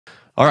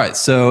All right,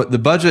 so the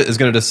budget is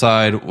going to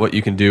decide what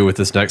you can do with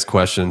this next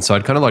question. So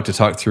I'd kind of like to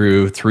talk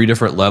through 3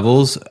 different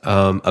levels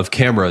of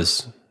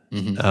cameras.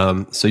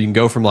 So you can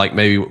go from like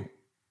maybe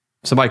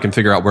somebody can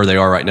figure out where they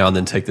are right now and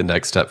then take the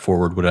next step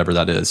forward, whatever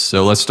that is.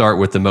 So let's start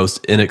with the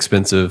most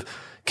inexpensive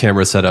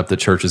camera setup that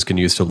churches can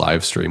use to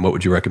live stream. What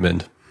would you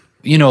recommend?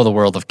 You know the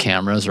world of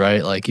cameras,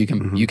 right? Like you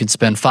can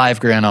spend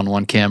 $5,000 on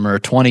one camera,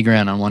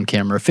 $20,000 on one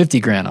camera,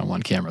 $50,000 on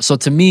one camera. So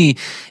to me,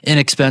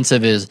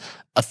 inexpensive is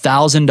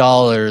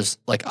 $1,000,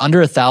 like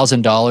under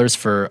 $1,000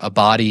 for a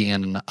body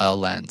and a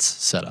lens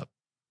setup.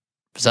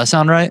 Does that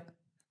sound right?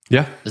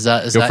 Yeah. Is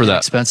that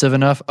expensive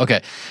enough?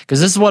 Okay,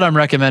 because this is what I'm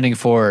recommending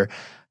for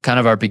kind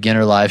of our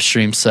beginner live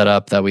stream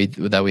setup that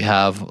we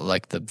have,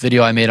 like the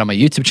video I made on my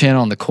YouTube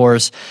channel and the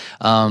course.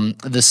 The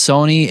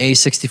Sony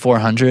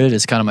A6400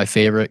 is kind of my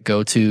favorite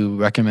go-to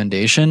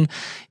recommendation.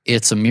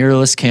 It's a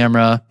mirrorless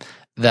camera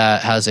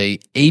that has a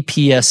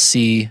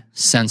APS-C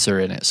sensor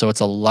in it. So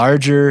it's a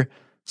larger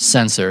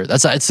sensor.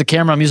 It's the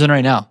camera I'm using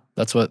right now.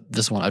 That's what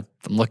this one,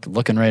 I'm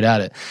looking right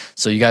at it.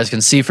 So you guys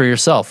can see for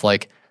yourself.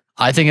 Like,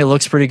 I think it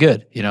looks pretty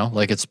good, you know,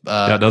 like it's,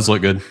 yeah, it does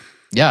look good.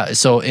 Yeah.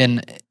 So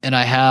and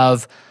I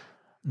have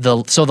the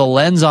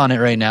lens on it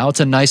right now. It's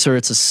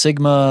a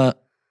Sigma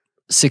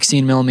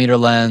 16mm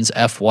lens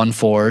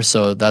f1.4.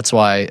 So that's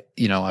why,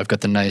 you know, I've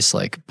got the nice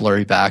like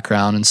blurry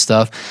background and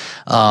stuff.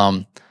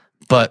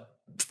 But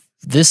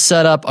this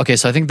setup, okay,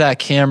 so I think that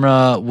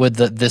camera with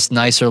this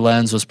nicer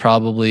lens was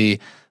probably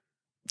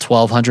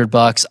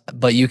 $1,200,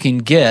 but you can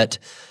get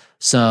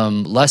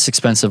some less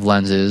expensive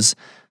lenses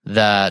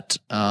that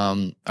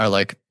are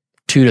like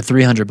 $200 to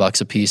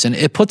 $300 a piece, and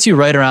it puts you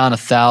right around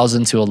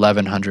 $1,000 to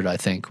 $1,100, I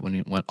think,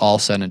 when all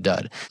said and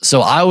done.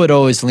 So I would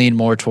always lean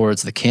more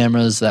towards the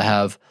cameras that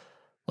have,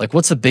 like,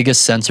 what's the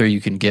biggest sensor you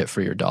can get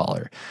for your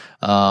dollar?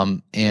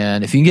 And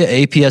if you can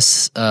get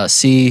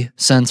APS-C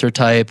sensor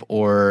type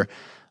or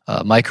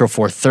micro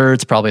four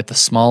thirds, probably at the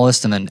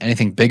smallest, and then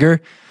anything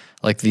bigger,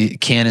 like the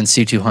Canon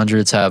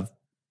C200s have,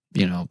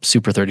 you know,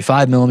 super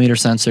 35mm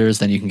sensors.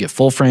 Then you can get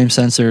full frame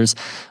sensors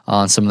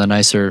on some of the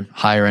nicer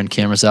higher end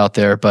cameras out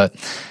there. But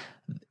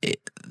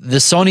the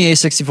Sony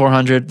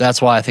A6400,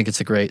 that's why I think it's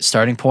a great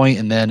starting point.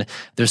 And then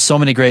there's so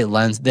many great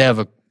lenses. They have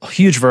a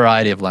huge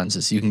variety of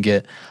lenses. You can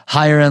get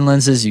higher end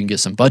lenses. You can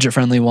get some budget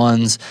friendly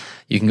ones.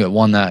 You can get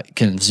one that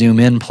can zoom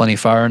in plenty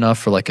far enough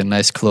for like a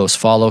nice close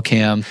follow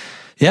cam.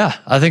 Yeah,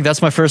 I think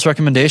that's my first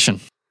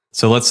recommendation.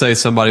 So let's say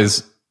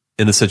somebody's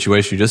in the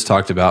situation you just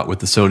talked about with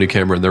the Sony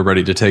camera and they're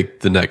ready to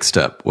take the next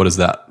step. What is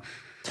that?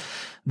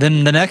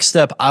 Then the next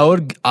step, I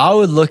would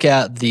look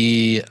at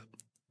the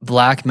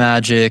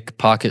Blackmagic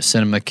Pocket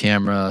Cinema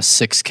Camera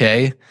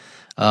 6K.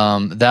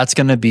 That's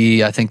going to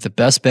be, I think, the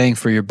best bang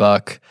for your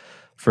buck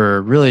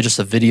for really just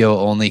a video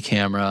only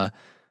camera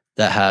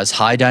that has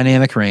high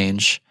dynamic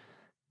range.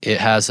 It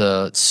has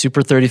a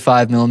super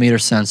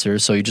 35mm sensor,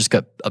 so you just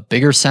got a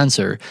bigger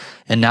sensor,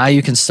 and now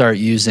you can start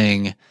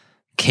using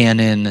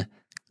Canon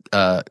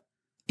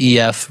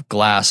EF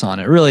glass on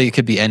it. Really, it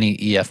could be any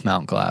EF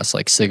mount glass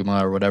like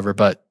Sigma or whatever,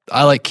 but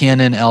I like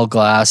Canon L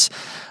glass.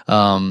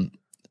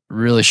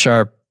 Really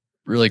sharp,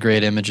 really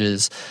great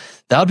images.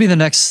 That would be the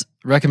next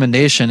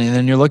recommendation. And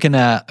then you're looking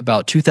at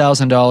about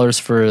 $2,000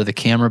 for the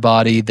camera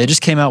body. They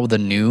just came out with a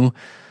new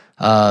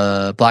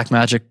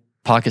Blackmagic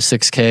Pocket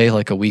 6K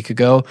like a week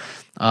ago.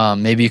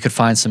 Maybe you could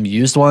find some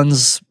used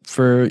ones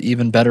for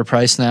even better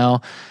price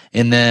now.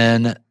 And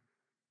then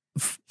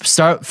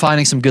start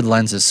finding some good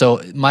lenses.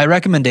 So my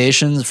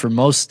recommendations for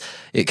most,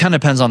 it kind of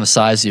depends on the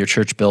size of your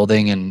church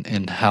building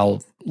and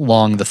how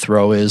long the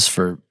throw is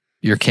for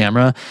your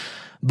camera.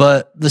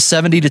 But the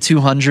 70 to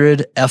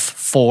 200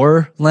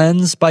 f4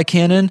 lens by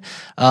Canon,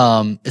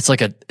 it's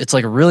like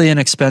a really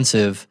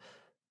inexpensive,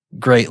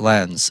 great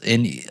lens.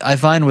 And I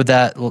find with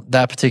that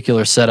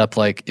particular setup,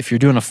 like if you're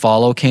doing a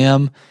follow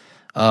cam,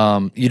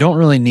 you don't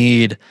really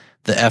need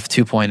the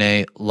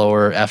f2.8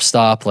 lower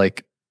f-stop.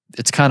 Like,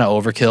 it's kind of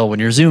overkill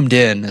when you're zoomed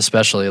in,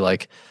 especially.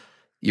 Like,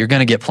 you're going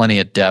to get plenty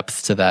of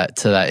depth to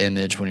that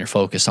image when you're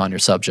focused on your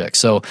subject.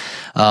 So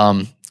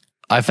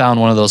I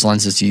found one of those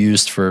lenses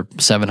used for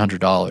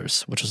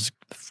 $700, which is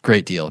a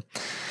great deal.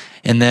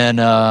 And then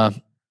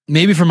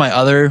maybe for my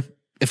other,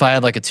 if I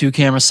had like a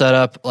 2-camera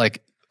setup,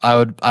 like I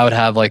would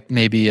have like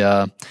maybe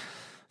a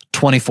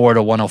 24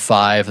 to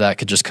 105 that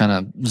could just kind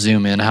of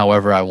zoom in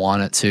however I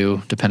want it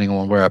to, depending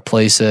on where I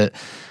place it.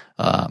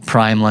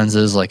 Prime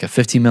lenses like a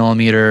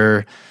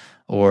 50mm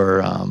or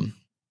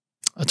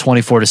a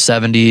 24 to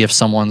 70 if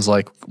someone's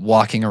like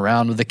walking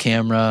around with the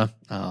camera.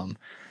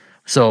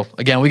 So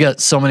again, we got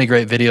so many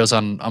great videos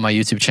on my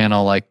YouTube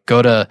channel. Like,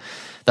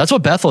 that's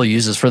what Bethel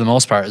uses for the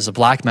most part, is the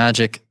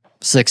Blackmagic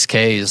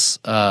 6Ks.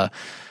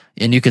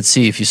 And you could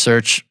see, if you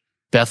search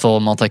Bethel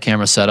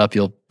multi-camera setup,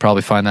 you'll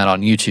probably find that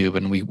on YouTube.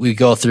 And we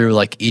go through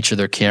like each of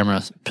their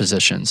camera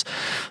positions.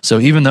 So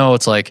even though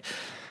it's like,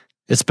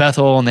 it's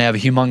Bethel and they have a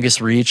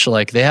humongous reach,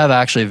 like they have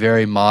actually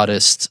very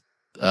modest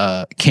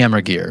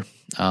camera gear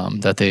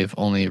that they've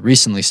only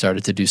recently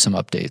started to do some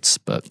updates.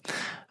 But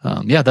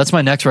yeah, that's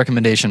my next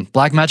recommendation.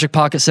 Blackmagic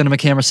Pocket Cinema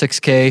Camera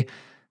 6K.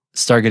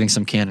 Start getting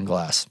some Canon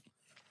glass.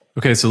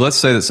 Okay, so let's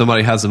say that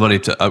somebody has the money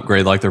to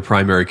upgrade like their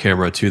primary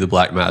camera to the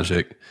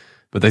Blackmagic,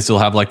 but they still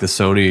have like the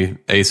Sony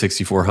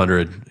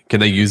A6400. Can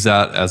they use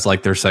that as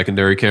like their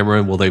secondary camera,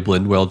 and will they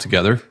blend well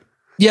together?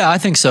 Yeah, I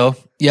think so.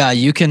 Yeah,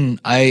 you can.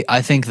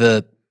 I think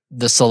the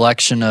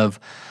selection of,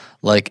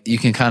 like, you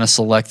can kind of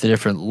select the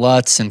different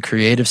LUTs and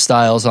creative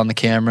styles on the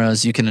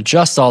cameras. You can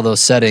adjust all those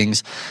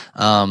settings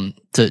to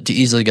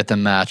easily get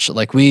them matched.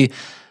 Like we,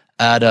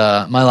 at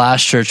my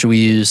last church, we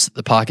used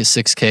the Pocket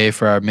 6K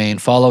for our main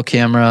follow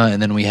camera,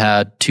 and then we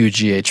had two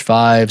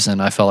GH5s,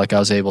 and I felt like I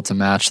was able to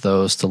match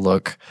those to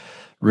look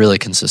really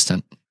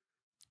consistent.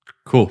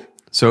 Cool.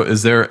 So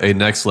is there a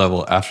next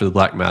level after the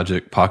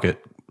Blackmagic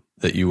Pocket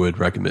that you would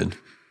recommend?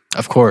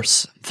 Of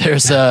course.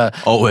 There's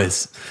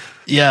always.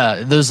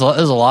 Yeah, there's a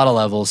lot of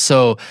levels.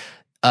 So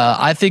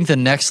I think the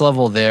next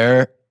level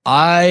there,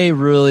 I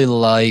really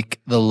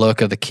like the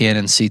look of the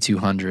Canon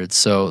C200.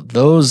 So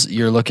those,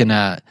 you're looking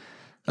at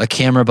a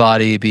camera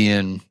body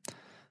being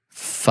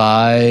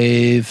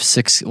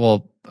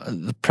the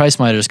price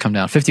might have just come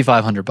down,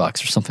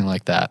 $5,500 or something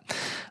like that.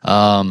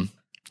 And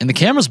the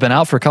camera's been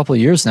out for a couple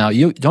of years now.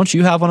 Don't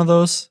you have one of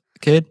those,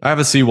 kid? I have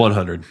a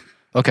C100.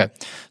 Okay.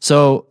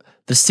 So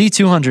the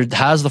C200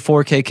 has the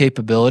 4K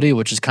capability,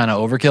 which is kind of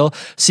overkill.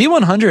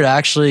 C100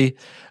 actually,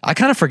 I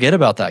kind of forget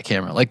about that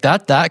camera. Like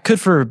that could,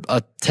 for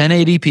a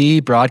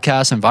 1080p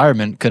broadcast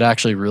environment, could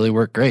actually really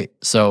work great.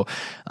 So,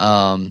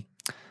 and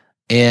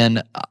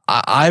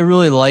I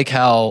really like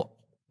how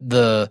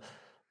the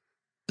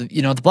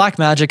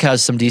Blackmagic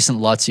has some decent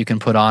LUTs you can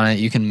put on it.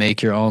 You can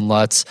make your own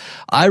LUTs.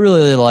 I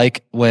really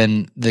like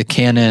when the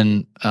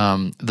Canon,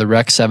 the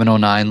Rec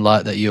 709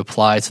 LUT that you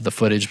apply to the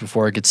footage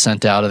before it gets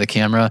sent out of the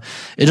camera.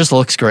 It just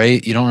looks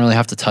great. You don't really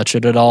have to touch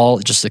it at all.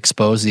 Just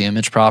expose the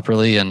image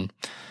properly, and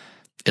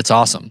it's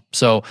awesome.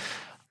 So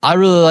I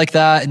really like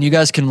that. And you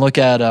guys can look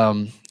at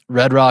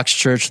Red Rocks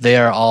Church. They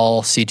are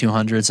all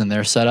C200s in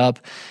their setup.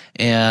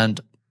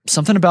 And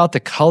something about the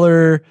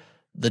color,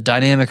 the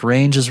dynamic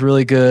range is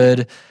really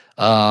good.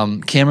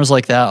 Cameras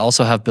like that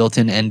also have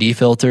built-in ND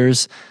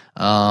filters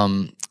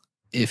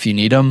if you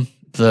need them.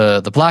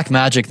 The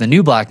Blackmagic, the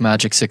new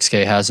Blackmagic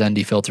 6K has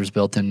ND filters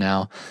built in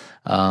now.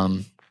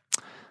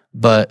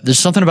 But there's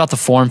something about the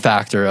form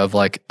factor of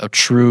like a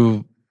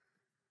true,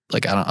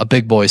 like, I don't know, a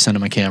big boy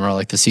cinema camera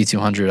like the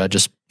C200 I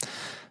just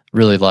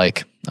really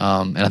like.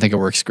 And I think it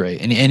works great.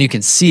 And you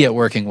can see it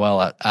working well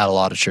at a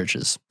lot of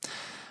churches.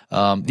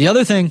 The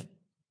other thing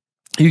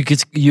you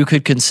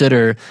could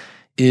consider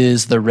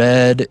is the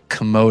red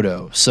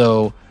Komodo.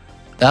 So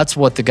that's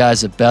what the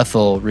guys at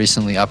Bethel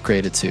recently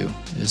upgraded to.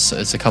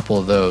 It's a couple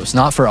of those.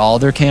 Not for all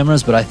their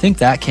cameras, but I think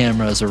that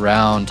camera is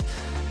around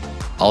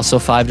also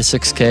 5 to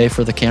 6K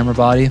for the camera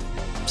body.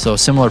 So a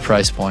similar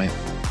price point,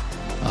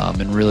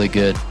 and really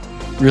good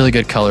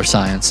color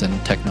science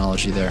and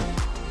technology there.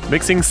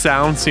 Mixing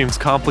sound seems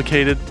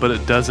complicated, but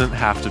it doesn't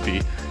have to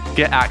be.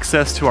 Get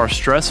access to our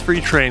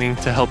stress-free training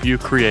to help you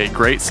create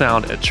great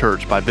sound at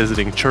church by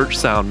visiting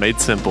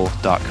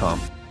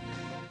churchsoundmadesimple.com.